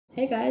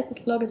Hey guys, this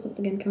vlog is once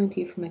again coming to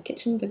you from my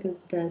kitchen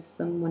because there's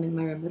someone in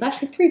my room. There's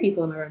actually 3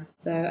 people in my room,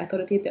 so I thought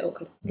it'd be a bit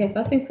awkward. Okay,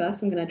 first things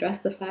first, I'm going to address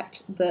the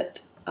fact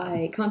that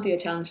I can't do a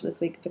challenge this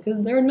week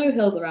because there are no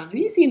hills around. Have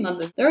you seen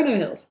London? There are no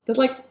hills. There's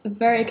like a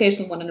very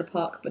occasional one in a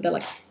park, but they're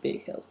like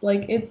big hills.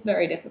 Like, it's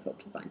very difficult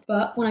to find.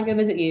 But when I go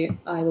visit you,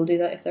 I will do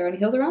that if there are any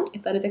hills around,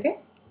 if that is okay.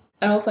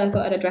 And also I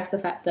thought I'd address the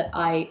fact that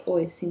I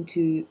always seem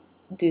to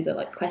do the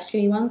like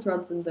questiony ones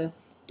rather than the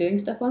doing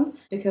stuff ones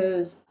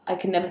because I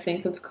can never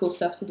think of cool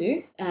stuff to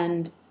do,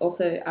 and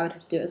also I would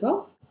have to do it as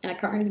well, and I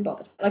can't really be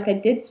bothered. Like, I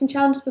did some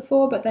challenges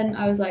before, but then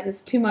I was like,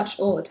 it's too much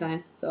all the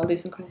time, so I'll do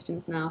some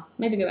questions now.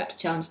 Maybe go back to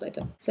challenge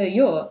later. So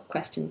your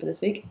question for this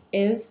week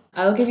is,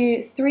 I'll give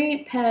you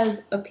 3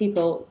 pairs of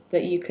people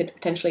that you could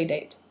potentially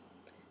date.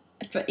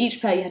 For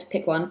each pair you have to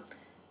pick one.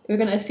 We're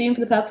going to assume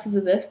for the purposes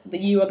of this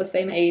that you are the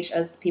same age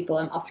as the people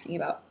I'm asking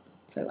about.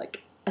 So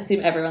like,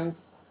 assume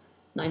everyone's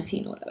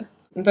 19 or whatever.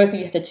 And both of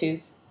you have to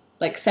choose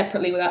like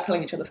separately without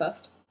telling each other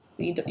first.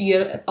 So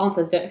your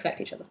answers don't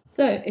affect each other.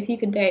 So if you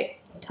could date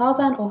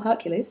Tarzan or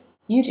Hercules,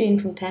 Eugene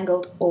from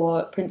Tangled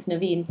or Prince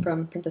Naveen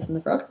from Princess and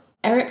the Frog,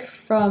 Eric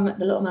from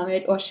The Little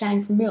Mermaid or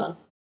Shang from Mulan.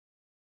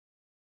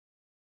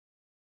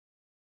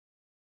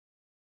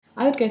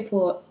 I would go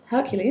for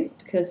Hercules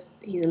because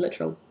he's a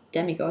literal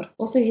demigod.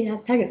 Also, he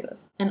has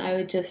Pegasus, and I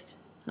would just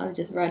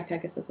ride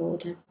Pegasus all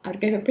the time. I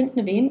would go for Prince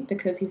Naveen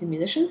because he's a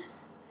musician,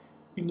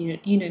 and you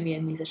know me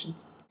and musicians.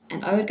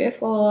 And I would go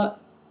for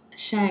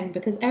Shang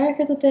because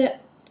Eric is a bit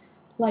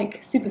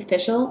like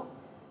superficial.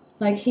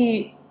 Like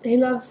he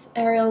loves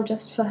Ariel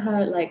just for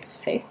her like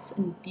face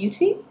and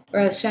beauty,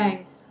 whereas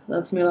Shang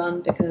loves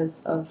Mulan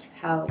because of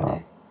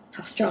how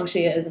strong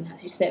she is and how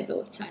she saved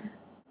all of China.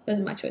 Those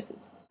are my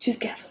choices. Choose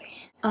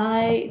carefully.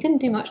 I didn't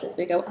do much this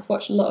week. I've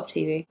watched a lot of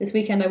TV. This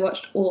weekend I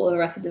watched all of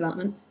Arrested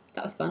Development.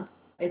 That was fun.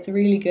 It's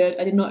really good.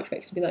 I did not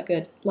expect it to be that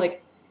good.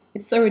 Like,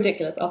 it's so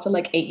ridiculous after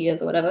like 8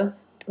 years or whatever,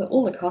 but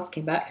all the cast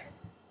came back.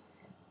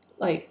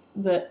 Like,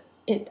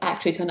 it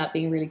actually turned out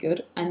being really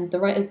good, and the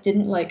writers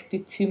didn't like do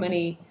too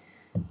many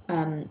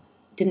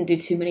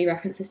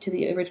references to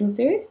the original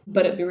series,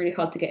 but it'd be really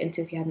hard to get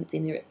into if you hadn't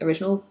seen the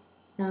original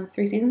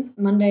 3 seasons.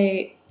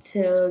 Monday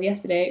till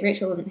yesterday,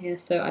 Rachel wasn't here,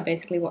 so I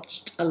basically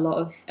watched a lot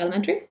of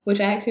Elementary, which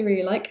I actually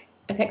really like.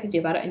 I texted you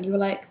about it, and you were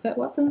like, but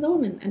Watson's a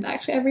woman, and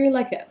actually I really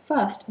like it.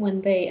 First,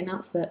 when they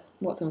announced that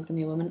Watson was going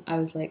to be a woman, I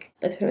was like,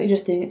 they're totally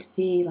just doing it to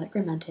be like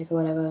romantic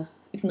or whatever.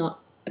 It's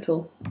not at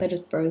all. They're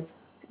just bros.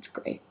 It's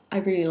great. I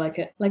really like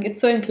it. Like,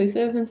 it's so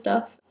inclusive and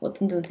stuff.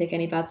 Watson doesn't take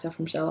any bad stuff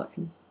from Sherlock,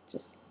 and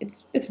just,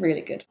 it's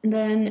really good. And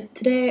then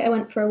today I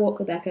went for a walk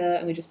with Becca,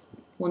 and we just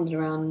wandered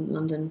around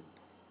London.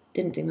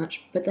 Didn't do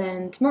much. But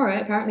then tomorrow,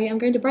 apparently, I'm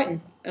going to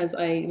Brighton, as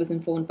I was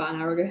informed about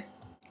an hour ago.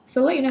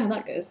 So I'll let you know how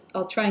that goes.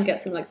 I'll try and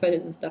get some like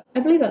photos and stuff. I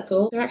believe that's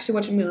all. They're actually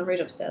watching Moulin Rouge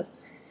upstairs.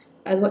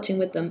 I was watching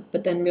with them,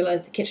 but then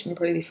realised the kitchen will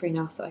probably be free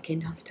now, so I came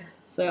downstairs.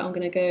 So I'm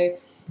going to go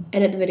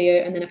edit the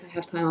video, and then if I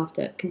have time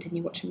after,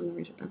 continue watching Moulin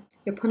Rouge with them.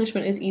 Your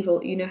punishment is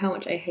evil. You know how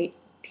much I hate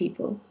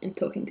people and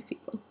talking to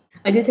people.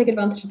 I did take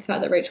advantage of the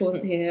fact that Rachel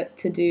wasn't here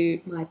to do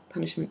my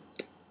punishment,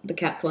 the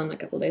Cats one, a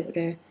couple of days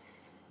ago.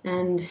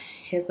 And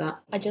here's that.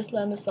 I just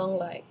learned the song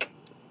like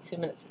 2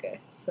 minutes ago,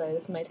 so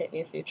this may take me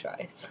a few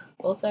tries.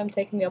 Also, I'm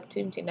taking the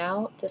opportunity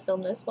now to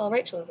film this while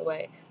Rachel is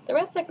away. The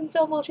rest I can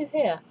film while she's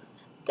here.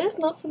 This,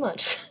 not so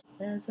much.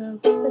 There's a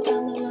whisper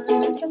down the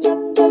line at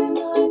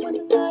 11:39 when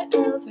the night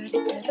owl's ready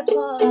to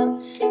depart.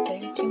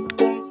 Saying skimmer,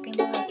 very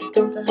skimmer, as he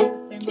gone to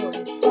hang the thimble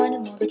in his spine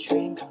and more the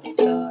train can't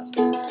start.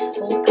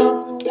 All the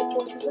guards and all the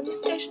porters and the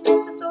station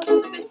master's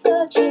orders will be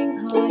searching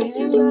high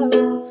and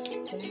low.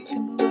 Saying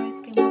skimmer, very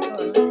skimmer, for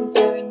unless he's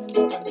very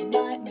nimble and the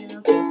night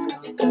mail just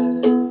can't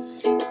go.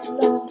 It's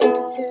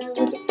 11:42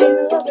 with a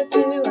signal of a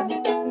 2 and the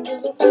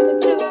passengers all frantic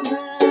to a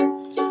man.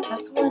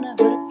 That's when I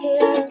would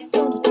appear and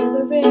saunter to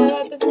the rear.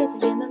 I've been busy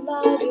in the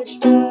luggage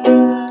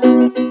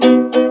van.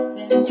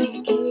 Then he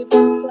gave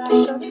one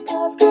flash on his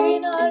car's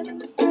green eyes and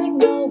the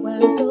signal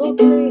went all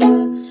clear.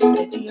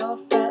 Maybe your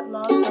fat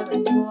lost for the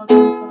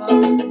northern part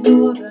of the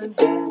northern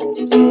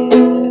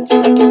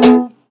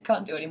hemisphere.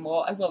 Can't do any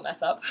more. I will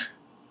mess up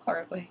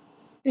horribly.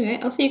 Anyway,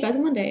 I'll see you guys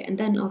on Monday, and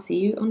then I'll see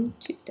you on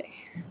Tuesday.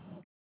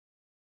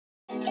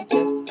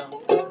 Just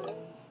don't go.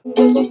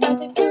 There's a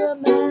frantic to a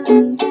man,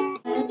 and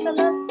it's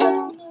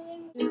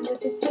 11:39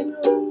 with a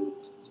signal.